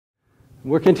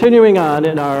We're continuing on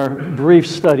in our brief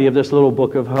study of this little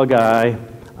book of Haggai.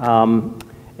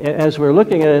 As we're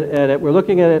looking at it, we're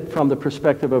looking at it from the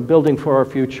perspective of building for our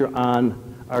future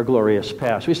on our glorious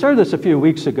past. We started this a few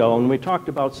weeks ago, and we talked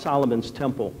about Solomon's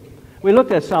temple. We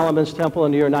looked at Solomon's temple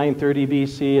in the year 930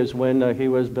 BC is when he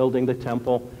was building the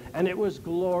temple, and it was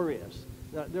glorious.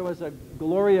 There was a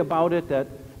glory about it that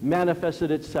manifested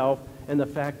itself in the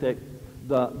fact that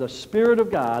the Spirit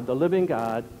of God, the living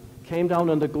God, came down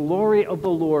and the glory of the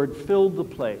Lord filled the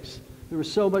place. There was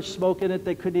so much smoke in it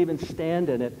they couldn't even stand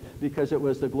in it because it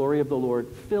was the glory of the Lord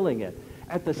filling it.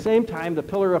 At the same time, the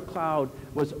pillar of cloud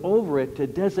was over it to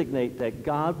designate that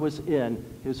God was in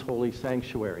his holy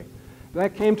sanctuary.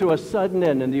 That came to a sudden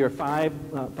end in the year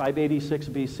 586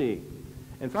 BC.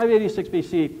 In 586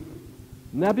 BC,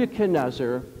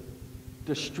 Nebuchadnezzar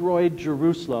destroyed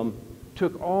Jerusalem,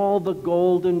 took all the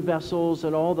golden vessels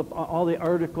and all the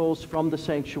articles from the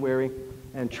sanctuary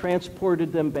and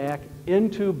transported them back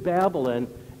into Babylon,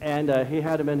 and he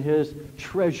had them in his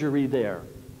treasury there.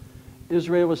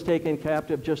 Israel was taken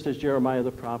captive just as Jeremiah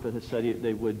the prophet had said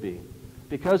they would be.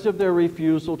 Because of their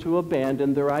refusal to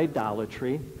abandon their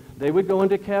idolatry, they would go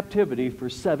into captivity for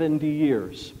 70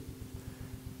 years.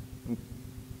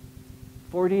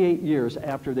 48 years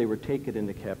after they were taken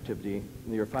into captivity, in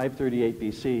the year 538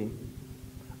 BC,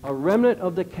 a remnant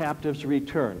of the captives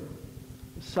returned.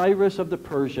 Cyrus of the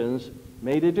Persians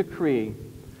made a decree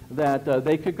that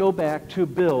they could go back to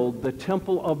build the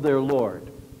temple of their Lord.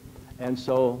 And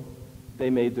so they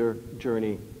made their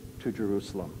journey to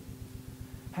Jerusalem.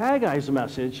 Haggai's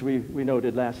message, we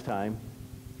noted last time,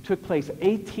 took place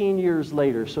 18 years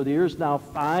later. So the year is now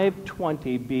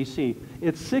 520 BC.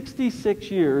 It's 66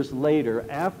 years later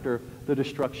after the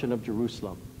destruction of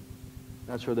Jerusalem.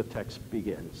 That's where the text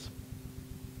begins.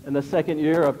 In the second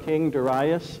year of King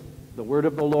Darius, the word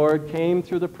of the Lord came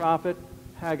through the prophet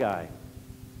Haggai.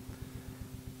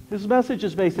 His message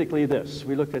is basically this.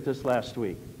 We looked at this last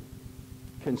week.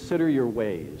 Consider your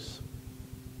ways.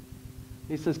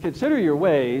 He says, consider your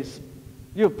ways.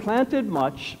 You have planted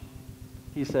much,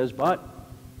 he says, but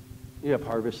you have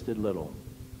harvested little.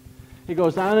 He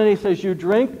goes on and he says, you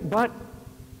drink, but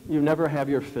you never have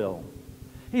your fill.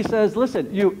 He says,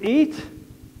 listen, you eat,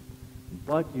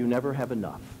 but you never have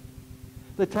enough.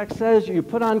 The text says you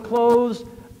put on clothes,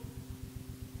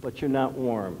 but you're not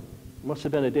warm. Must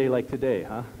have been a day like today,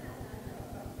 huh?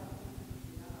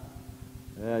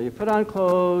 You put on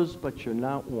clothes, but you're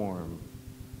not warm.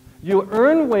 You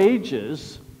earn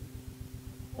wages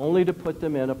only to put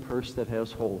them in a purse that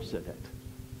has holes in it.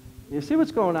 You see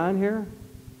what's going on here?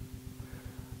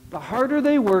 The harder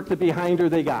they work, the behinder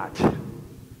they got.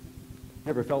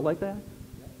 Ever felt like that?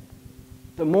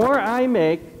 The more I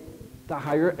make, the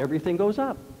higher everything goes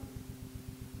up.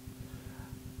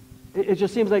 It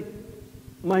just seems like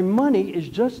my money is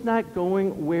just not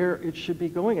going where it should be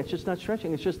going. It's just not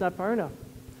stretching. It's just not far enough.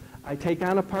 I take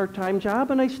on a part-time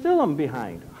job and I still am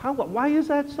behind. Why is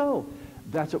that so?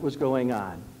 That's what was going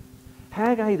on.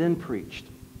 Haggai then preached.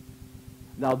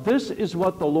 Now this is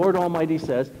what the Lord Almighty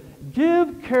says.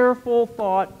 Give careful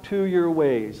thought to your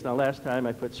ways. Now last time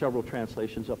I put several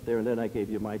translations up there and then I gave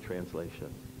you my translation.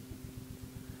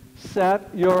 Set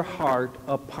your heart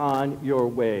upon your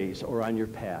ways or on your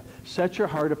path. Set your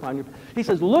heart upon your path. He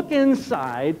says, look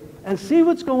inside and see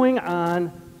what's going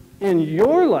on in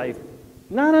your life,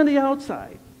 not on the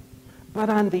outside, but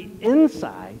on the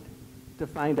inside to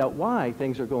find out why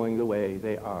things are going the way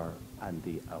they are on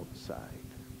the outside.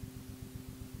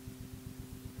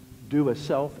 Do a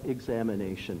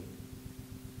self-examination.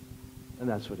 And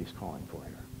that's what he's calling for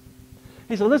here.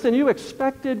 He said, listen, you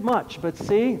expected much, but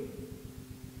see,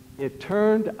 it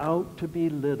turned out to be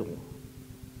little.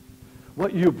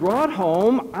 What you brought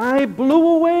home, I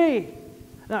blew away.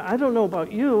 Now, I don't know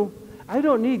about you. I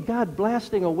don't need God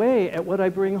blasting away at what I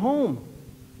bring home.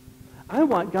 I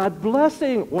want God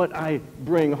blessing what I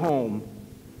bring home.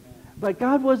 But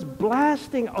God was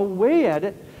blasting away at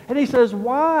it, and he says,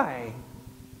 why?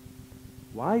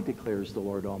 Why, declares the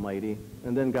Lord Almighty?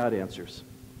 And then God answers,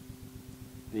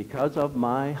 because of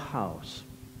my house,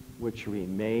 which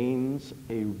remains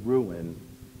a ruin,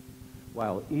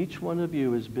 while each one of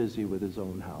you is busy with his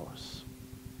own house.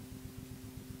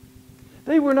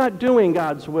 They were not doing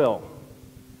God's will.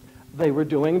 They were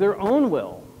doing their own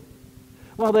will.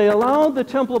 While they allowed the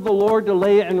temple of the Lord to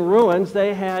lay in ruins,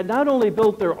 they had not only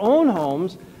built their own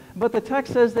homes, but the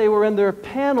text says they were in their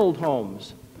paneled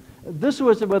homes. This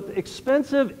was with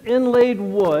expensive inlaid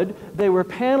wood. They were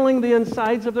paneling the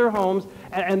insides of their homes,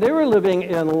 and they were living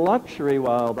in luxury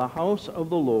while the house of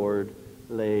the Lord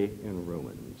lay in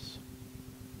ruins.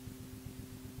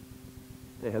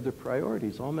 They had their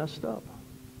priorities all messed up.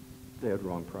 They had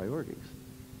wrong priorities.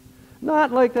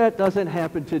 Not like that doesn't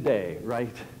happen today,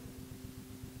 right?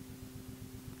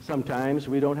 Sometimes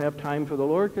we don't have time for the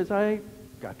Lord because I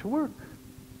got to work.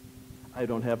 I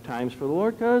don't have times for the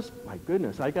Lord because, my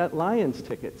goodness, I got Lions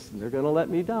tickets, and they're going to let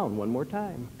me down one more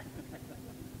time.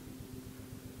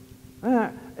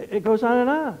 It goes on and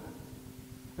on.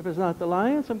 If it's not the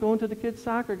Lions, I'm going to the kids'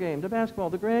 soccer game, the basketball,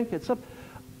 the grandkids.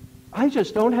 I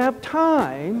just don't have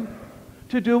time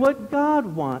to do what God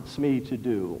wants me to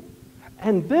do.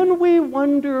 And then we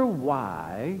wonder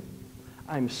why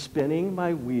I'm spinning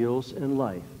my wheels in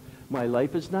life. My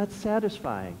life is not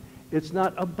satisfying. It's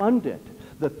not abundant.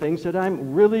 The things that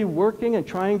I'm really working and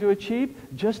trying to achieve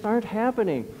just aren't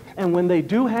happening. And when they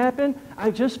do happen,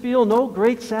 I just feel no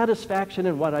great satisfaction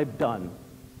in what I've done.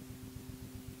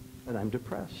 And I'm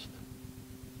depressed.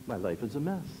 My life is a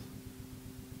mess.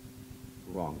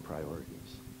 Wrong priorities.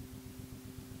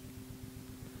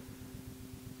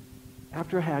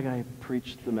 After Haggai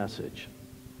preached the message,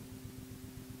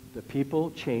 the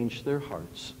people changed their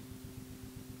hearts.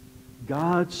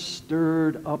 God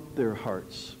stirred up their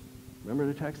hearts. Remember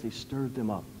the text? He stirred them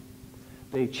up.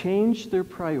 They changed their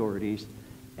priorities,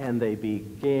 and they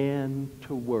began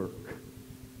to work.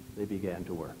 They began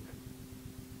to work.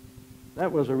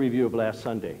 That was a review of last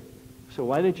Sunday. So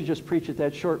why didn't you just preach it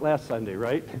that short last Sunday,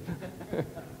 right?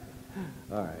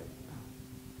 All right.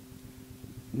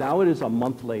 Now it is a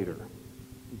month later.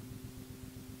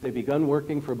 They've begun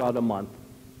working for about a month.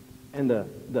 And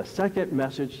the second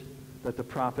message that the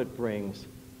prophet brings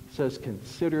says,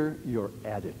 consider your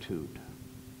attitude.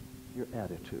 Your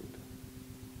attitude.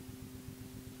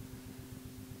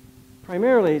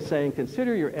 Primarily saying,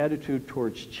 consider your attitude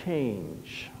towards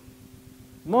change.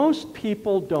 Most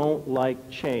people don't like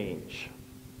change.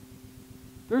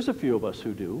 There's a few of us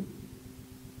who do.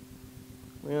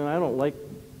 Well, I don't like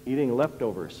eating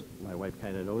leftovers. My wife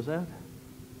kind of knows that.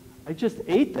 I just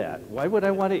ate that. Why would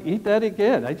I want to eat that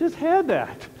again? I just had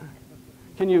that.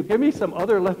 Can you give me some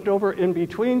other leftover in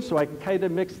between so I can kind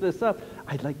of mix this up?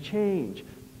 I'd like change.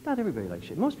 Not everybody likes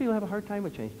change. Most people have a hard time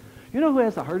with change. You know who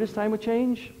has the hardest time with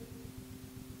change?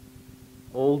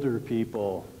 Older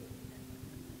people.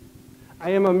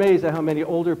 I am amazed at how many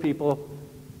older people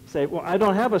say, well, I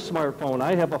don't have a smartphone.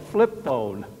 I have a flip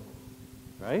phone.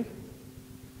 Right?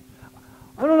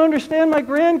 I don't understand my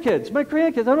grandkids.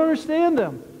 I don't understand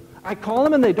them. I call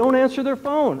them and they don't answer their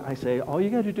phone. I say, all you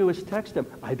got to do is text them.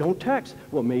 I don't text.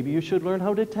 Well, maybe you should learn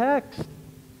how to text.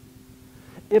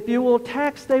 If you will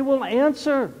text, they will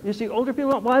answer. You see, older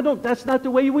people, well, that's not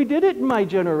the way we did it in my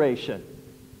generation.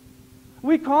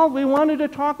 We called, we wanted to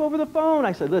talk over the phone.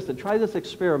 I said, listen, try this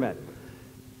experiment.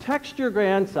 Text your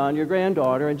grandson, your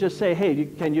granddaughter, and just say, hey,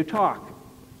 can you talk?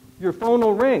 Your phone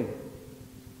will ring.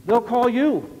 They'll call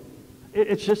you.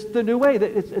 It's just the new way.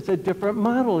 It's a different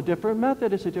model, a different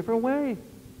method. It's a different way.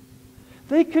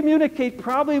 They communicate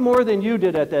probably more than you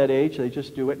did at that age. They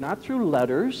just do it not through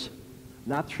letters,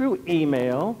 not through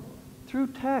email, through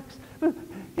text.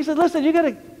 He said, listen, you got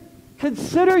to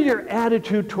consider your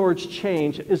attitude towards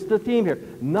change is the theme here.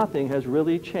 Nothing has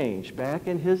really changed. Back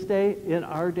in his day, in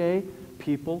our day,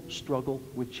 people struggle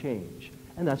with change.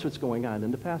 And that's what's going on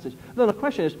in the passage. Then the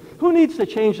question is, who needs to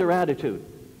change their attitude?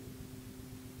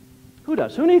 Who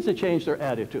does? Who needs to change their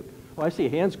attitude? Well, I see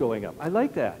hands going up. I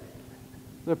like that.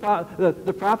 The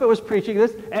prophet was preaching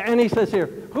this, and he says here,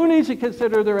 who needs to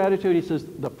consider their attitude? He says,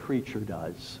 the preacher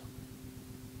does.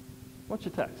 What's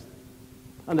the text?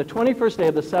 On the 21st day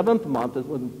of the 7th month,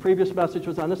 when the previous message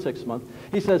was on the 6th month,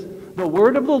 he says, the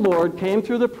word of the Lord came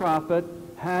through the prophet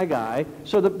Haggai.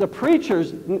 So the preacher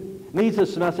needs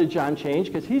this message on change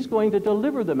because he's going to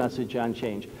deliver the message on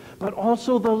change. But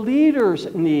also the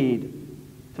leaders need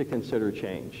to consider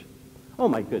change. Oh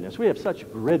my goodness, we have such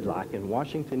gridlock in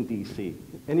Washington, D.C.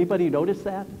 Anybody notice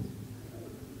that?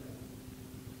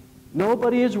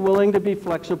 Nobody is willing to be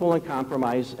flexible and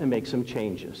compromise and make some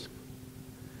changes.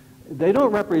 They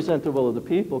don't represent the will of the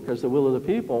people because the will of the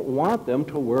people want them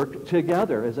to work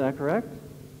together. Is that correct?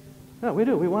 No, we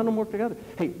do. We want them to work together.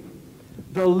 Hey,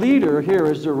 the leader here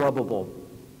is Zerubbabel.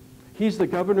 He's the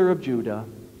governor of Judah,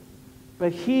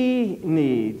 but he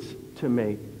needs to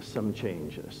make some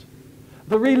changes.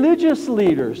 The religious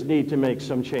leaders need to make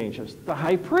some changes. The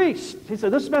high priest, he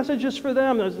said, this message is for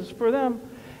them, this is for them.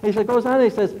 He said, goes on and he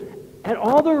says, and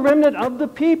all the remnant of the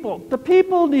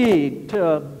people need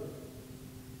to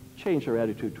change their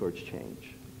attitude towards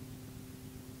change.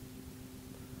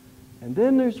 And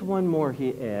then there's one more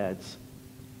he adds,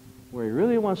 where he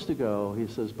really wants to go. He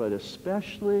says, but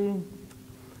especially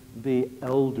the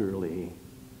elderly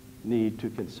need to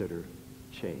consider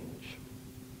change.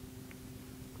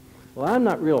 Well, I'm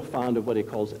not real fond of what he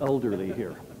calls elderly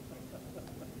here.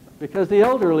 Because the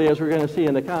elderly, as we're going to see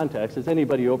in the context, is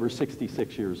anybody over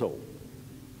 66 years old.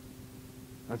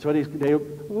 That's what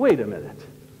wait a minute.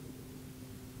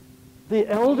 The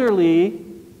elderly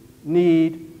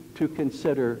need to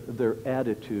consider their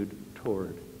attitude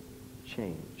toward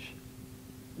change.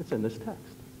 It's in this text.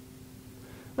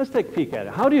 Let's take a peek at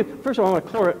it. First of all, I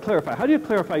want to clarify. How do you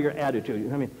clarify your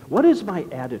attitude? I mean, what is my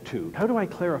attitude? How do I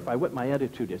clarify what my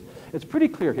attitude is? It's pretty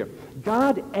clear here.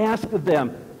 God asked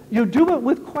them. You do it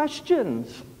with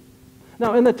questions.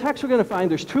 Now, in the text, we're going to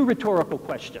find there's two rhetorical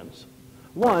questions.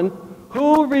 One,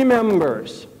 who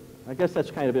remembers? I guess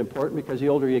that's kind of important because the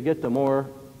older you get, the more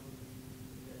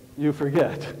you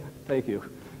forget. Thank you.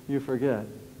 You forget.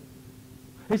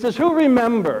 He says, who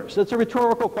remembers? It's a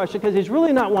rhetorical question because he's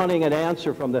really not wanting an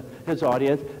answer from his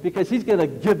audience because he's going to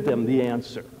give them the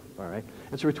answer. All right?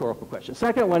 It's a rhetorical question.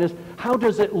 Second one is, how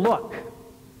does it look?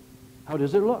 How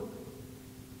does it look?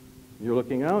 You're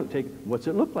looking out and what's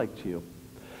it look like to you?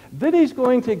 Then he's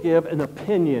going to give an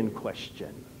opinion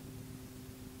question.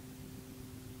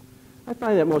 I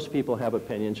find that most people have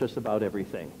opinions just about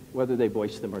everything, whether they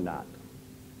voice them or not.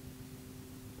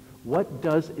 What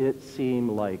does it seem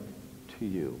like to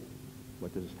you?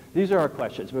 These are our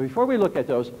questions. But before we look at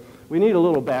those, we need a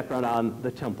little background on the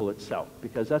temple itself,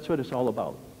 because that's what it's all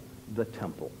about, the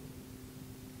temple.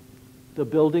 The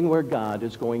building where God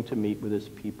is going to meet with his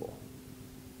people.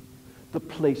 The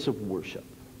place of worship.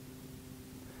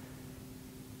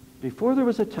 Before there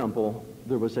was a temple,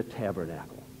 there was a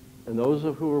tabernacle. And those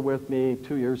who were with me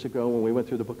 2 years ago when we went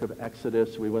through the book of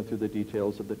Exodus, we went through the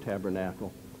details of the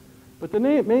tabernacle. But the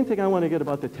main thing I want to get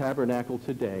about the tabernacle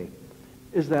today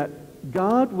is that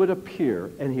God would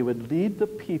appear and he would lead the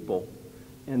people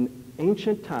in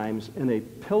ancient times in a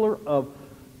pillar of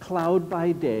cloud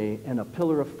by day and a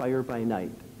pillar of fire by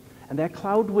night. And that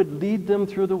cloud would lead them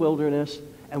through the wilderness,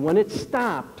 and when it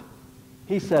stopped,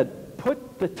 he said,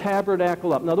 put the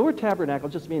tabernacle up. Now the word tabernacle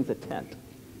just means a tent.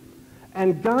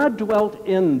 And God dwelt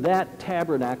in that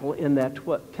tabernacle, in that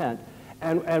tent.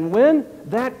 And when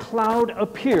that cloud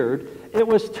appeared, it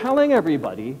was telling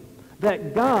everybody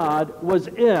that God was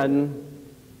in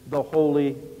the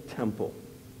holy temple.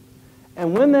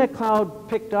 And when that cloud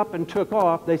picked up and took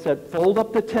off, they said, fold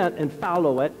up the tent and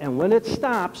follow it. And when it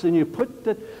stops and you put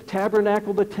the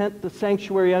tabernacle, the tent, the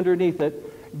sanctuary underneath it,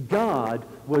 God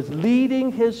was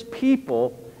leading his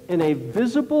people in a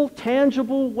visible,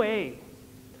 tangible way.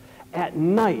 At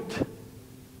night,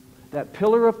 that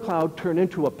pillar of cloud turned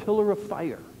into a pillar of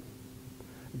fire.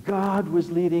 God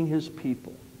was leading his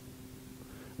people.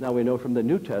 Now we know from the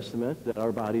New Testament that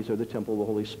our bodies are the temple of the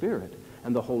Holy Spirit.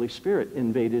 And the Holy Spirit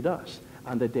invaded us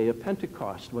on the day of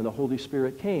Pentecost. When the Holy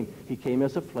Spirit came, he came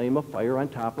as a flame of fire on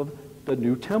top of the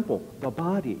new temple, the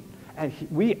body. And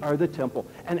we are the temple.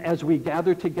 And as we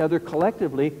gather together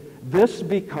collectively, this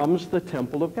becomes the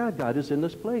temple of God. God is in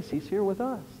this place. He's here with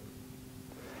us.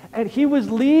 And he was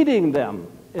leading them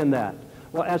in that.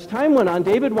 Well, as time went on,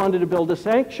 David wanted to build a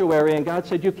sanctuary, and God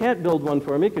said, you can't build one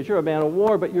for me because you're a man of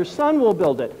war, but your son will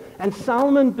build it. And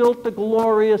Solomon built the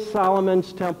glorious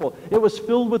Solomon's temple. It was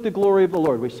filled with the glory of the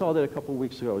Lord. We saw that a couple of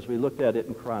weeks ago as we looked at it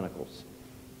in Chronicles.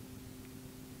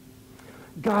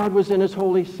 God was in his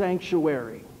holy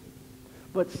sanctuary.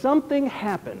 But something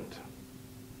happened.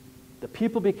 The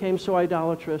people became so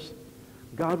idolatrous.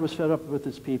 God was fed up with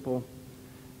his people.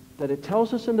 That it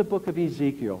tells us in the book of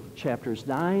Ezekiel, chapters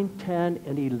 9, 10,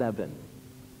 and 11,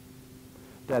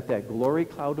 that glory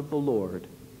cloud of the Lord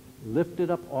lifted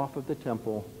up off of the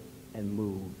temple and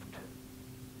moved.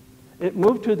 It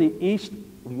moved to the east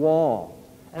wall,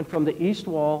 and from the east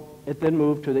wall, it then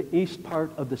moved to the east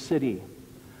part of the city.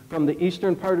 From the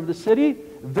eastern part of the city,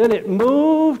 then it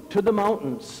moved to the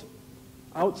mountains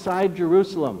outside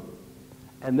Jerusalem,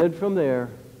 and then from there,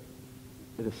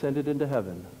 it ascended into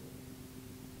heaven.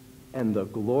 And the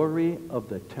glory of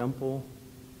the temple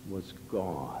was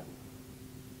gone.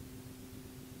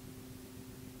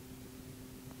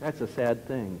 That's a sad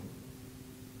thing.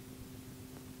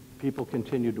 People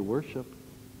continued to worship,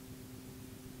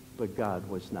 but God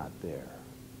was not there.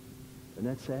 Isn't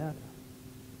that sad?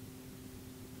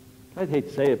 I'd hate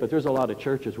to say it, but there's a lot of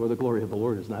churches where the glory of the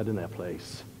Lord is not in that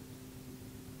place.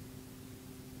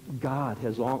 God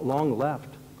has long left.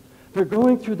 They're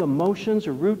going through the motions,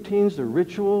 the routines, the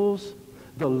rituals,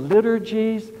 the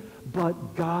liturgies,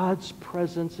 but God's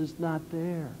presence is not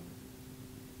there.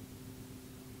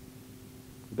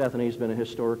 Bethany's been a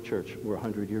historic church. We're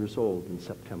 100 years old in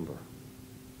September.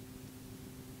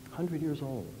 100 years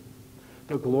old.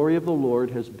 The glory of the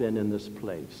Lord has been in this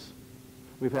place.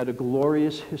 We've had a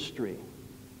glorious history.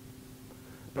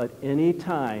 But any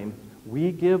time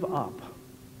we give up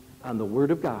on the Word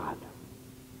of God,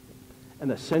 and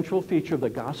the central feature of the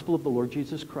gospel of the Lord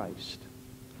Jesus Christ,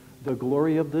 the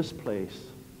glory of this place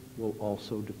will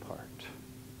also depart.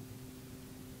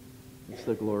 It's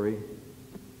the glory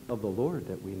of the Lord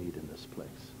that we need in this place.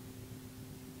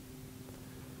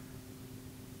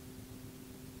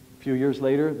 A few years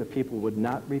later, the people would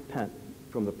not repent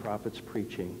from the prophet's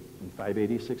preaching. In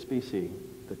 586 BC,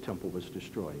 the temple was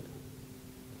destroyed.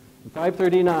 In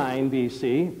 539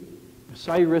 BC,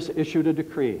 Cyrus issued a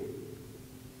decree.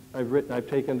 I've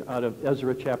taken out of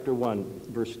Ezra chapter 1,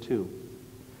 verse 2.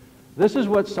 This is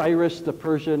what Cyrus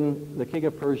the king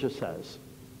of Persia says.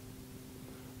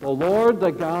 The Lord,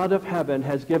 the God of heaven,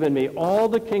 has given me all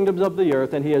the kingdoms of the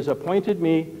earth, and he has appointed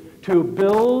me to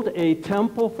build a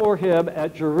temple for him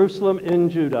at Jerusalem in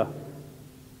Judah.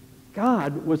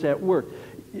 God was at work.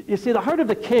 You see, the heart of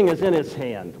the king is in his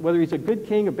hand. Whether he's a good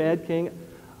king, a bad king,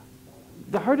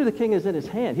 the heart of the king is in his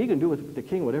hand. He can do with the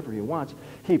king whatever he wants.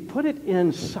 He put it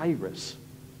in Cyrus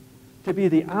to be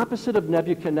the opposite of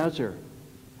Nebuchadnezzar.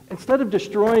 Instead of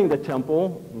destroying the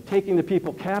temple and taking the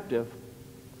people captive,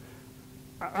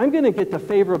 I'm going to get the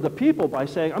favor of the people by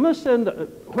saying, I'm going to send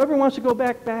whoever wants to go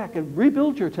back and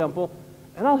rebuild your temple,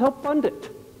 and I'll help fund it.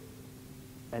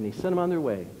 And he sent them on their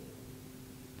way.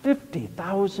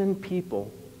 50,000 people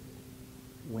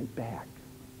went back.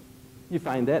 You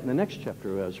find that in the next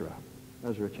chapter of Ezra,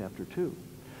 Ezra chapter 2.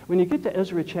 When you get to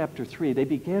Ezra chapter 3, they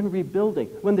began rebuilding.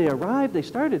 When they arrived, they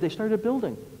started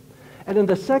building. And in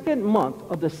the second month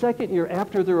of the second year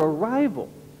after their arrival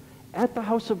at the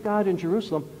house of God in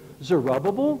Jerusalem,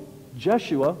 Zerubbabel,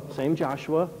 Jeshua, same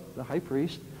Joshua, the high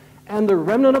priest, and the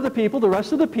remnant of the people, the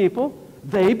rest of the people,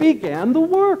 they began the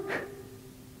work.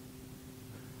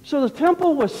 So the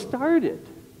temple was started.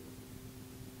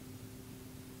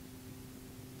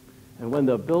 And when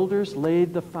the builders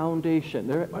laid the foundation,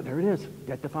 there it is,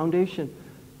 got the foundation.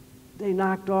 They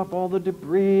knocked off all the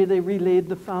debris, they relaid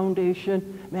the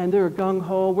foundation. Man, they're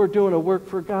gung-ho, we're doing a work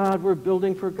for God, we're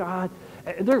building for God.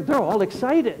 They're all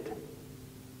excited.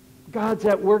 God's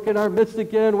at work in our midst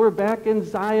again. We're back in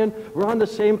Zion. We're on the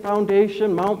same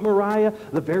foundation, Mount Moriah,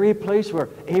 the very place where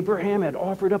Abraham had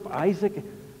offered up Isaac.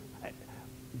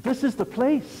 This is the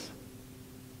place.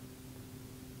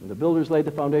 When the builders laid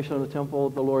the foundation of the temple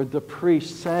of the Lord, the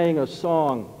priest sang a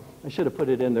song. I should have put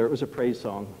it in there. It was a praise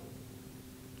song.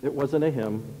 It wasn't a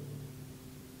hymn.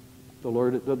 The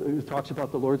Lord, it talks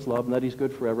about the Lord's love and that he's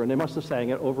good forever. And they must have sang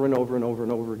it over and over and over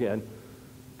and over again.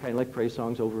 Kind of like praise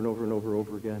songs over and over and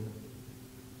over again.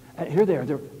 And here they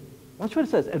are. Watch what it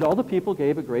says. And all the people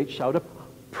gave a great shout of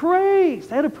praise.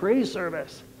 They had a praise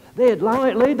service. They had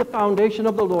laid the foundation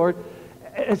of the Lord.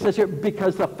 It says here,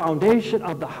 because the foundation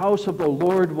of the house of the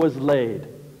Lord was laid.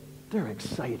 They're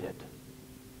excited.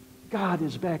 God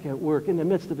is back at work in the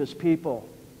midst of his people.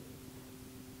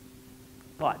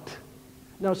 But,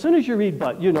 now as soon as you read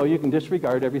but, you know you can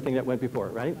disregard everything that went before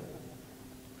it, right?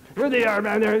 Here they are,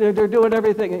 man, they're doing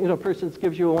everything. You know, a person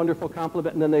gives you a wonderful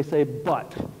compliment and then they say,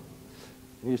 but.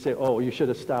 And you say, oh, you should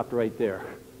have stopped right there.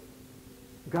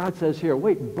 God says here,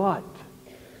 wait, but.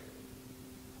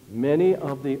 Many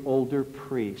of the older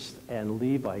priests and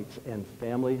Levites and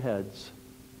family heads,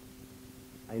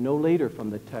 I know later from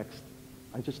the text,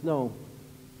 I just know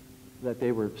that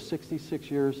they were 66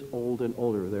 years old and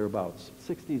older, thereabouts,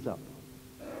 60s up,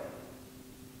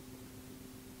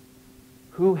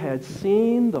 who had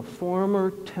seen the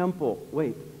former temple.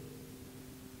 Wait,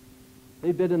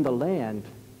 they'd been in the land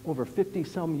over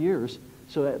 50-some years,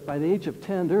 so that by the age of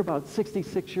 10, they're about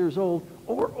 66 years old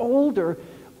or older.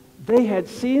 They had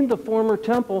seen the former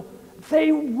temple.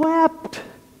 They wept.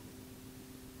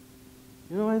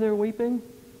 You know why they're weeping?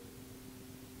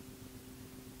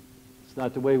 It's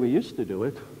not the way we used to do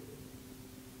it.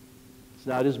 It's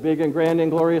not as big and grand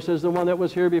and glorious as the one that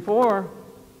was here before.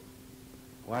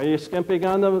 Why are you skimping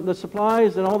on the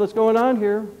supplies and all that's going on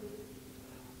here?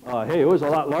 Hey, it was a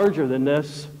lot larger than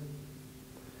this.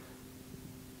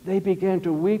 They began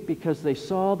to weep because they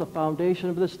saw the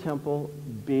foundation of this temple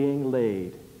being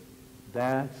laid.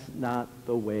 That's not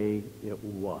the way it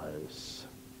was.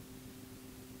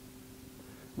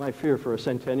 My fear for a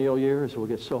centennial year is we'll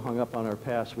get so hung up on our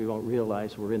past we won't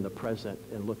realize we're in the present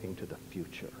and looking to the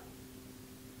future.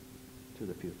 To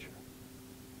the future.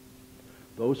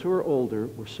 Those who are older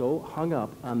were so hung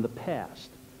up on the past,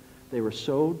 they were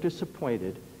so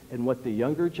disappointed in what the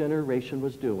younger generation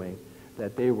was doing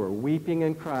that they were weeping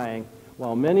and crying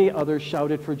while many others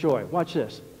shouted for joy. Watch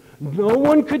this. No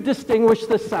one could distinguish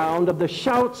the sound of the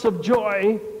shouts of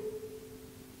joy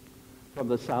from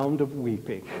the sound of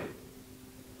weeping.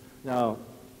 Now,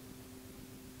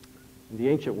 in the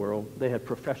ancient world, they had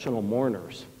professional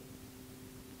mourners.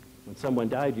 When someone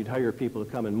died, you'd hire people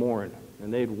to come and mourn.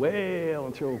 And they'd wail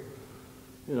and throw,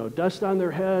 dust on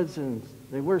their heads, and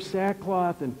they wear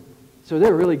sackcloth. And so they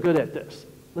were really good at this.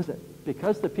 Listen,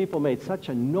 because the people made such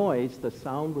a noise, the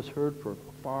sound was heard from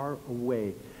far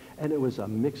away. And it was a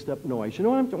mixed up noise. You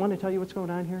know what I want to tell you what's going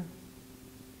on here?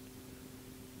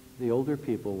 The older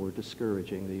people were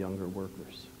discouraging the younger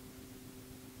workers.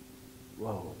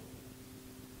 Whoa.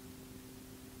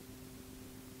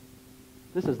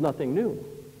 This is nothing new.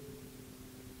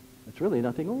 It's really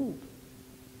nothing old.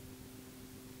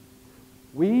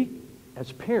 We,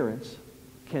 as parents,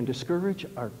 can discourage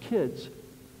our kids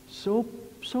so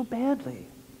badly,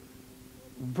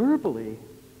 verbally,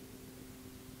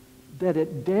 that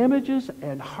it damages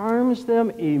and harms them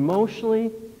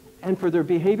emotionally and for their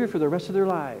behavior for the rest of their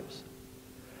lives.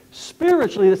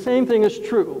 Spiritually, the same thing is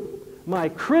true. My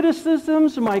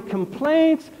criticisms, my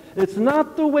complaints, it's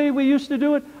not the way we used to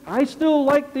do it. I still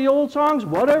like the old songs.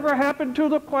 Whatever happened to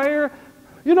the choir?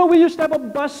 We used to have a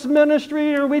bus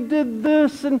ministry, or we did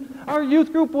this, and our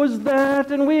youth group was that,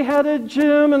 and we had a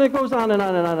gym, and it goes on and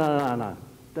on and on and on and on,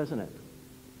 doesn't it?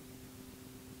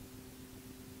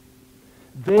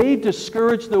 They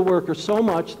discouraged the workers so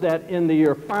much that in the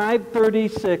year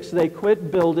 536, they quit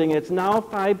building. It's now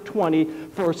 520.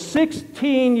 For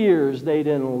 16 years, they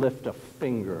didn't lift a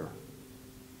finger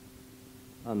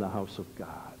on the house of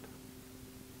God.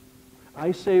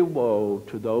 I say woe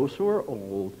to those who are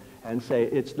old and say,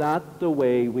 it's not the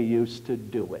way we used to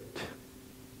do it.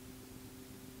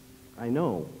 I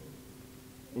know.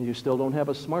 And you still don't have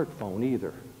a smartphone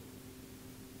either.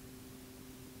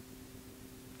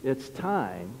 It's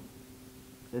time.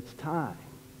 It's time.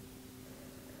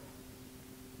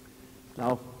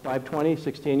 Now, 520,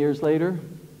 16 years later, and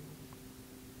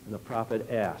the prophet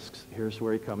asks, here's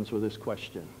where he comes with his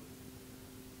question.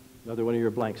 Another one of your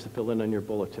blanks to fill in on your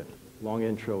bulletin. Long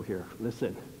intro here.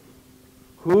 Listen.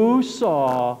 Who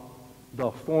saw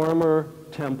the former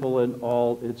temple in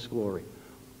all its glory?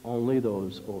 Only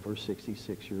those over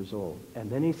 66 years old. And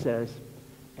then he says,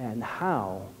 and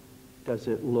how does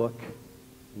it look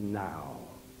now?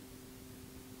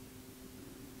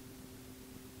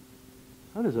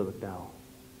 How does it look now?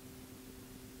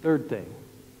 Third thing.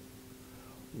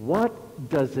 What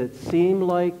does it seem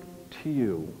like to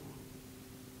you?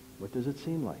 What does it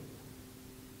seem like?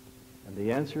 And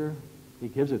the answer, he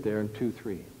gives it there in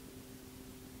 2:3.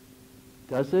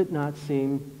 Does it not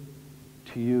seem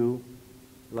to you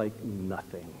like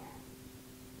nothing?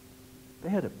 They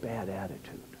had a bad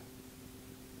attitude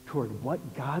toward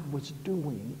what God was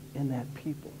doing in that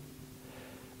people.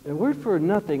 The word for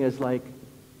nothing is like,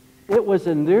 it was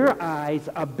in their eyes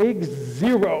a big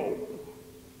zero.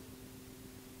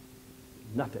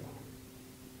 Nothing.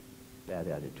 Bad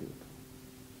attitude.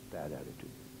 Bad attitude.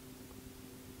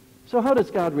 So how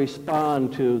does God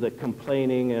respond to the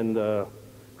complaining and the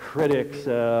critics,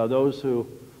 those who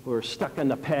are stuck in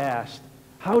the past?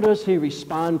 How does he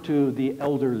respond to the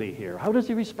elderly here? How does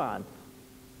he respond?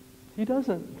 He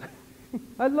doesn't.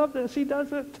 I love this. He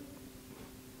doesn't.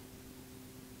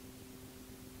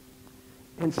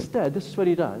 Instead, this is what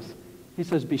he does. He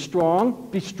says, be strong,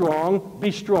 be strong,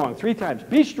 be strong. 3 times.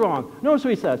 Be strong. Notice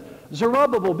what he says.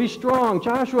 Zerubbabel, be strong.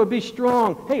 Joshua, be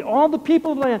strong. Hey, all the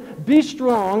people of the land, be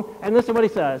strong. And listen to what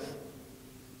he says.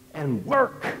 And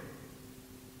work.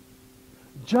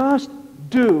 Just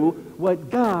do what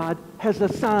God has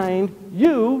assigned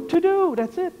you to do.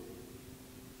 That's it.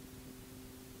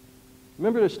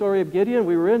 Remember the story of Gideon?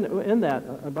 We were in that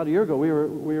about a year ago. We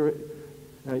were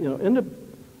in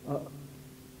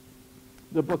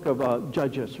the book of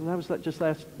Judges. And that was just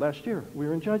last year. We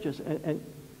were in Judges. And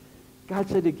God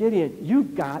said to Gideon,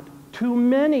 you've got too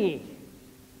many.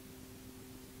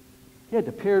 He had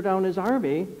to pare down his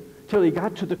army till he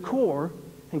got to the core.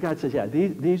 And God says, yeah,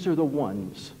 these are the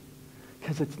ones.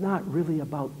 Because it's not really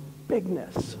about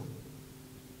bigness.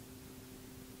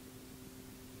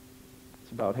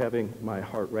 It's about having my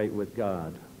heart right with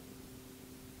God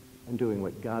and doing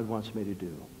what God wants me to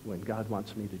do, when God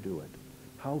wants me to do it,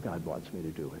 how God wants me to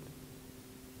do it.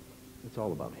 It's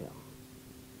all about him.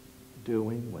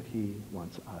 Doing what he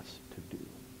wants us to do.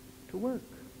 To work.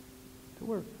 To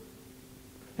work.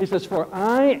 He says, for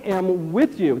I am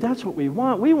with you. That's what we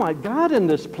want. We want God in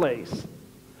this place.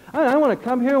 I want to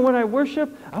come here when I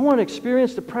worship. I want to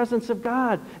experience the presence of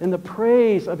God and the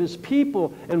praise of his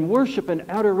people and worship and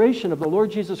adoration of the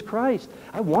Lord Jesus Christ.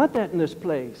 I want that in this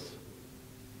place.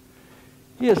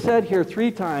 He has said here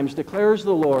 3 times, declares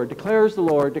the Lord, declares the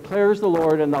Lord, declares the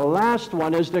Lord, and the last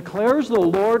one is declares the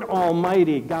Lord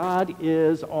Almighty. God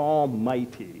is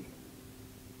Almighty.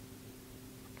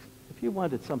 If he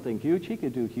wanted something huge, he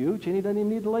could do huge, and he doesn't even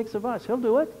need the likes of us. He'll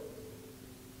do it.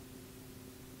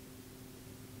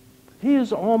 He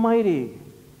is almighty.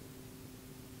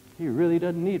 He really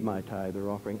doesn't need my tithe or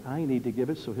offering. I need to give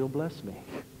it so he'll bless me.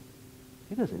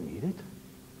 He doesn't need it.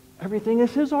 Everything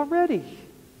is his already.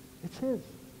 It's his.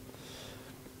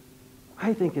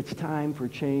 I think it's time for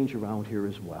change around here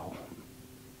as well.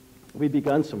 We've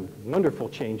begun some wonderful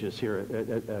changes here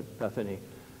at Bethany.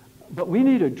 But we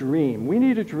need a dream. We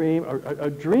need a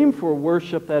dream for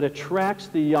worship that attracts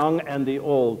the young and the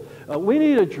old. We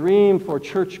need a dream for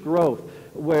church growth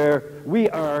where we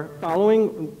are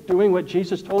doing what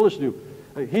Jesus told us to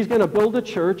do. He's going to build a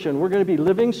church, and we're going to be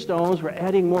living stones. We're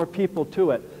adding more people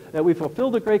to it. That we fulfill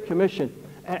the Great Commission,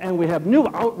 and we have new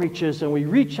outreaches, and we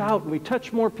reach out, and we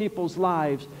touch more people's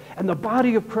lives, and the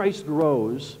body of Christ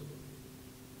grows.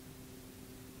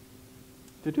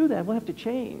 To do that, we'll have to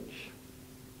change.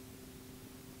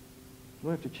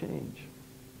 We'll have to change.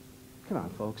 Come on,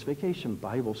 folks. Vacation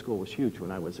Bible School was huge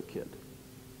when I was a kid.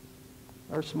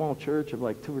 Our small church of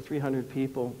like 200 or 300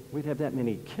 people, we'd have that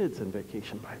many kids in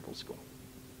Vacation Bible School.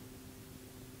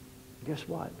 Guess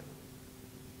what?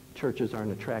 Churches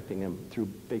aren't attracting them through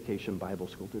Vacation Bible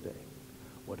School today.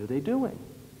 What are they doing?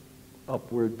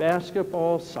 Upward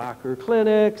basketball, soccer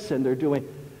clinics, and they're doing...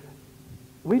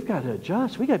 We've got to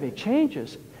adjust. We've got to make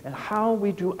changes in how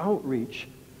we do outreach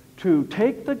to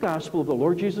take the gospel of the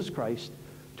Lord Jesus Christ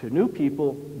to new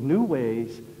people, new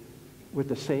ways, with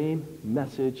the same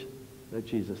message that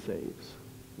Jesus saves.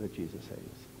 That Jesus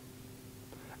saves.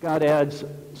 God adds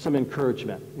some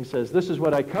encouragement. He says, "This is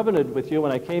what I covenanted with you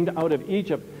when I came out of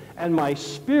Egypt, and my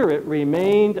spirit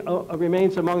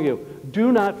remains among you.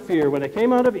 Do not fear." When I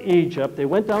came out of Egypt, they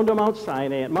went down to Mount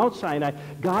Sinai. At Mount Sinai,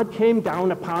 God came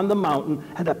down upon the mountain,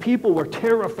 and the people were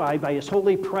terrified by his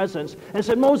holy presence and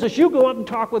said, "Moses, you go up and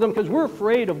talk with them because we're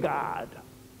afraid of God."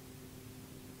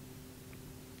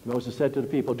 Moses said to the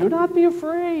people, "Do not be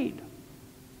afraid.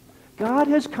 God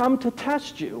has come to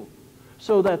test you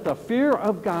so that the fear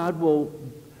of God will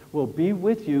be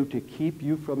with you to keep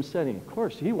you from sinning." Of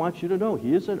course, he wants you to know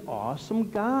he is an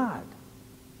awesome God.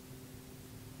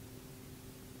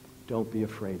 Don't be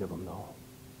afraid of him, though.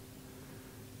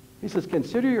 He says,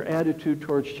 consider your attitude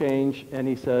towards change. And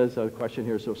he says, a question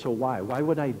here, so why? Why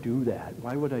would I do that?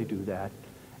 Why would I do that?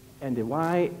 And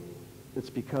why? It's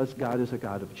because God is a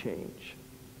God of change.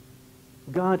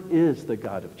 God is the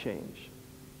God of change.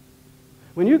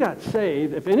 When you got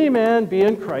saved, if any man be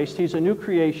in Christ, he's a new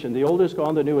creation. The old is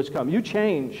gone, the new has come. You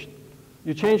changed.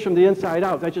 You changed from the inside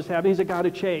out. That just happened. He's a God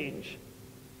of change.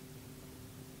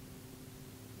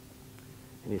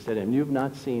 And he said, and you've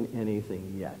not seen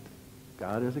anything yet.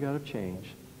 God is a God of change.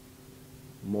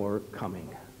 More coming.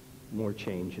 More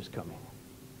change is coming.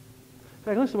 In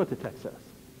fact, listen to what the text says.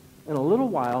 In a little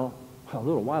while,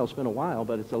 it's been a while,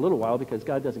 but it's a little while because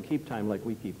God doesn't keep time like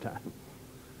we keep time.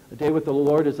 A day with the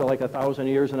Lord is like 1,000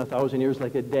 years, and 1,000 years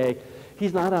like a day.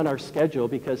 He's not on our schedule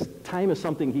because time is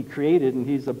something he created, and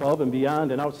he's above and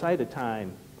beyond and outside of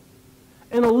time.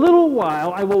 In a little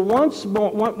while, I will once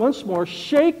more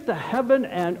shake the heaven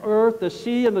and earth, the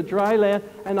sea and the dry land,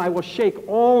 and I will shake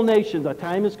all nations. A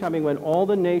time is coming when all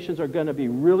the nations are going to be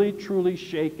really, truly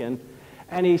shaken.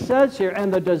 And he says here,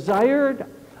 and the desired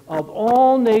of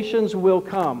all nations will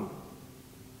come.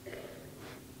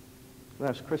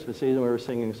 Last Christmas season, we were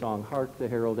singing a song, "Hark the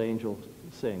Herald Angels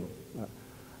Sing."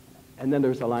 And then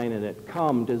there's a line in it,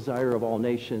 "Come, desire of all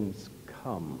nations,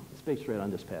 come." It's based right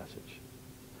on this passage.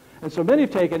 And so many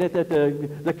have taken it that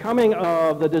the coming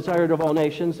of the desired of all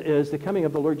nations is the coming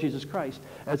of the Lord Jesus Christ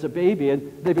as a baby,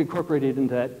 and they've incorporated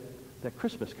into that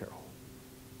Christmas carol.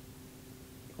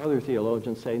 Other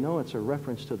theologians say, no, it's a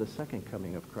reference to the second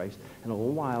coming of Christ. In a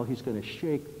little while, he's going to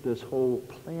shake this whole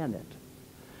planet.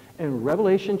 In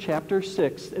Revelation chapter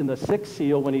 6, in the sixth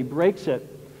seal, when he breaks it,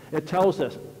 it tells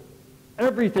us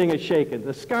everything is shaken.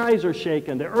 The skies are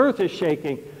shaken. The earth is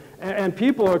shaking. And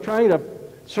people are trying to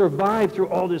survive through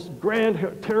all this grand,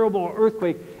 terrible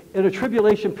earthquake in a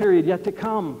tribulation period yet to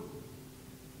come.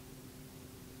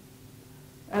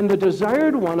 And the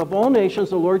desired one of all nations,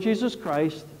 the Lord Jesus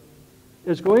Christ,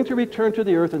 is going to return to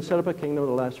the earth and set up a kingdom that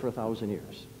will last for 1,000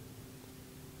 years.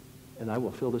 And I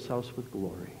will fill this house with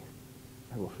glory.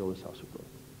 I will fill this house with glory.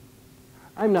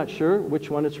 I'm not sure which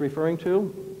one it's referring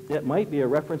to. It might be a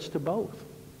reference to both.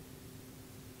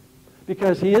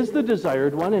 Because he is the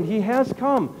desired one, and he has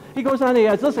come. He goes on, he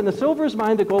adds, listen, the silver is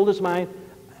mine, the gold is mine.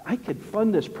 I could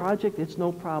fund this project, it's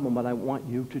no problem, but I want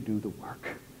you to do the work.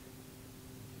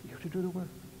 You to do the work.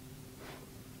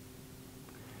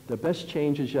 The best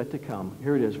change is yet to come.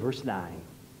 Here it is, verse 9.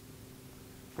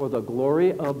 For the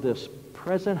glory of this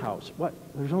present house. What?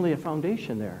 There's only a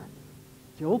foundation there.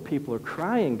 The old people are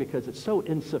crying because it's so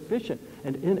insufficient.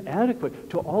 and inadequate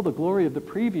to all the glory of the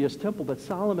previous temple that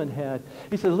Solomon had.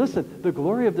 He said, listen, the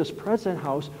glory of this present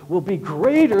house will be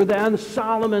greater than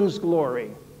Solomon's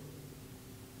glory.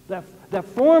 That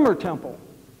former temple,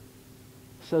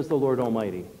 says the Lord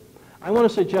Almighty. I want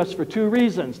to suggest for two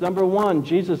reasons. Number one,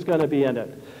 Jesus is going to be in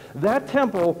it. That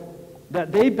temple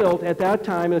that they built at that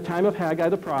time, at the time of Haggai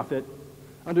the prophet,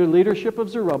 under the leadership of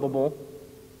Zerubbabel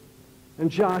and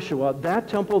Joshua, that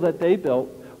temple that they built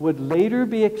would later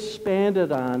be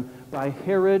expanded on by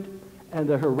Herod and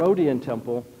the Herodian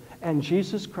temple, and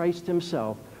Jesus Christ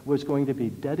himself was going to be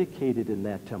dedicated in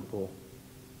that temple.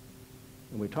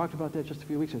 And we talked about that just a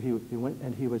few weeks ago. He went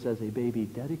and he was as a baby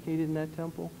dedicated in that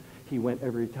temple. He went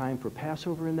every time for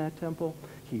Passover in that temple.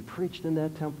 He preached in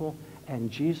that temple. And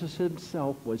Jesus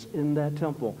himself was in that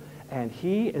temple. And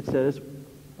he, it says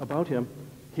about him,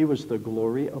 he was the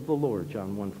glory of the Lord,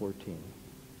 John 1:14.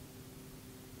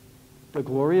 The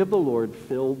glory of the Lord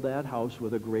filled that house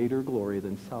with a greater glory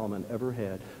than Solomon ever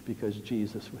had because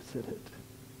Jesus was in it.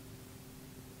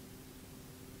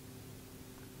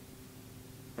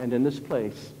 And in this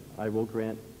place, I will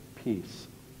grant peace,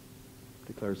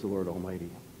 declares the Lord Almighty.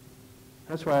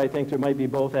 That's why I think there might be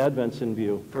both Advents in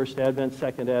view. First Advent,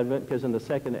 second Advent, because in the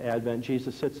second Advent,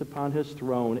 Jesus sits upon his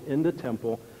throne in the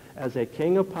temple as a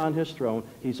king upon his throne.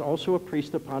 He's also a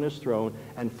priest upon his throne,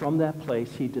 and from that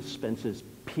place, he dispenses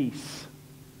peace.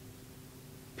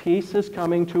 Peace is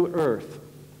coming to earth,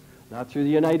 not through the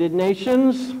United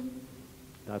Nations,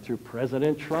 not through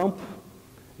President Trump,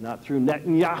 not through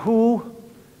Netanyahu.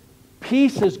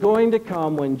 Peace is going to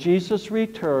come when Jesus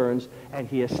returns and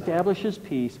he establishes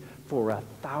peace for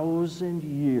 1,000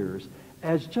 years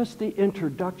as just the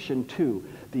introduction to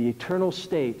the eternal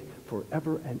state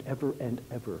forever and ever and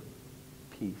ever.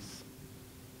 Peace.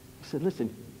 He said,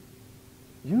 listen,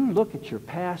 you look at your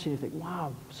past and you think,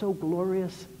 wow, so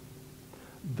glorious.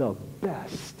 The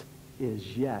best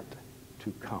is yet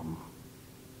to come.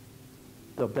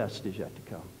 The best is yet to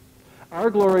come. Our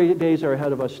glory days are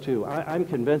ahead of us too. I'm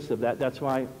convinced of that. That's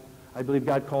why I believe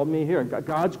God called me here.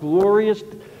 God's glorious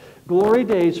glory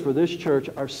days for this church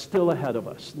are still ahead of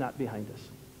us, not behind us.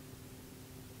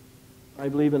 I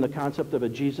believe in the concept of a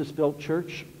Jesus-built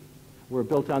church. We're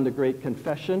built on the great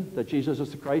confession that Jesus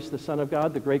is the Christ, the Son of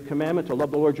God, the great commandment to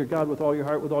love the Lord your God with all your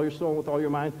heart, with all your soul, with all your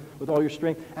mind, with all your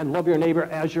strength, and love your neighbor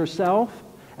as yourself.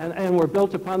 And we're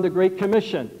built upon the Great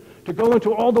Commission to go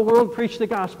into all the world, preach the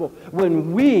gospel.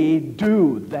 When we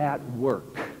do that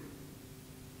work,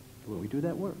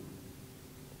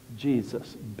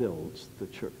 Jesus builds the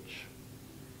church.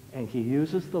 And he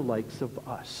uses the likes of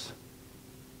us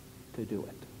to do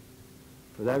it.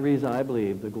 For that reason, I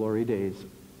believe the glory days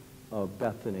of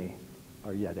Bethany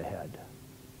are yet ahead.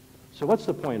 So what's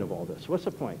the point of all this? What's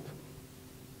the point?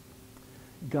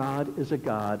 God is a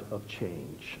God of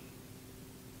change.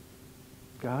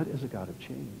 God is a God of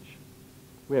change.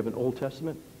 We have an Old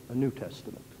Testament, a New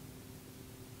Testament.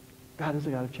 God is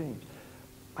a God of change.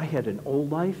 I had an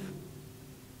old life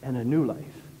and a new life.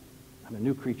 I'm a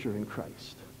new creature in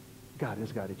Christ. God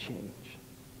is a God of change.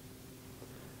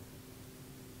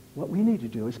 What we need to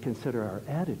do is consider our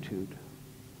attitude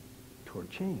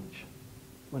toward change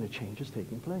when a change is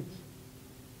taking place.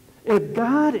 If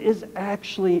God is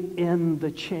actually in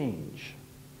the change,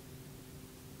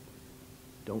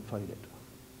 don't fight it.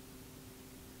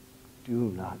 Do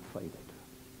not fight it.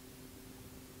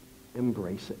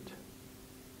 Embrace it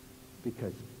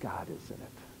because God is in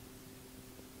it.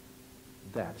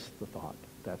 That's the thought.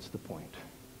 That's the point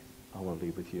I want to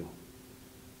leave with you.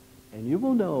 And you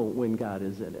will know when God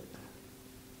is in it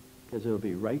because it'll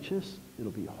be righteous,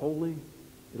 it'll be holy,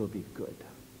 it'll be good.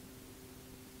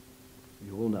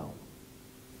 You will know.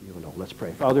 You will know. Let's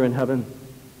pray. Father in heaven,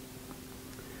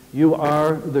 you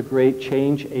are the great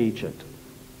change agent.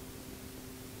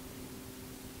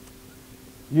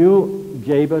 You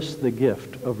gave us the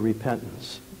gift of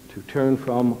repentance to turn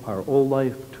from our old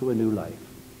life to a new life.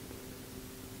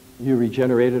 You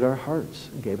regenerated our hearts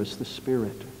and gave us the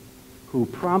Spirit who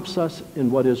prompts us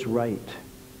in what is right.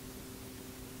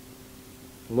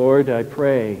 Lord, I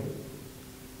pray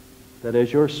that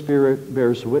as your Spirit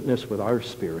bears witness with our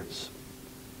spirits,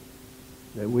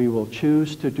 that we will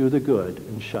choose to do the good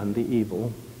and shun the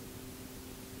evil,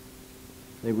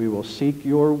 that we will seek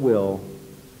your will,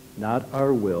 not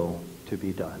our will, to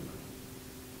be done.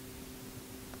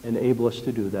 Enable us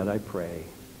to do that, I pray.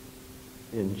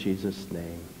 In Jesus'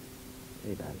 name,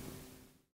 amen.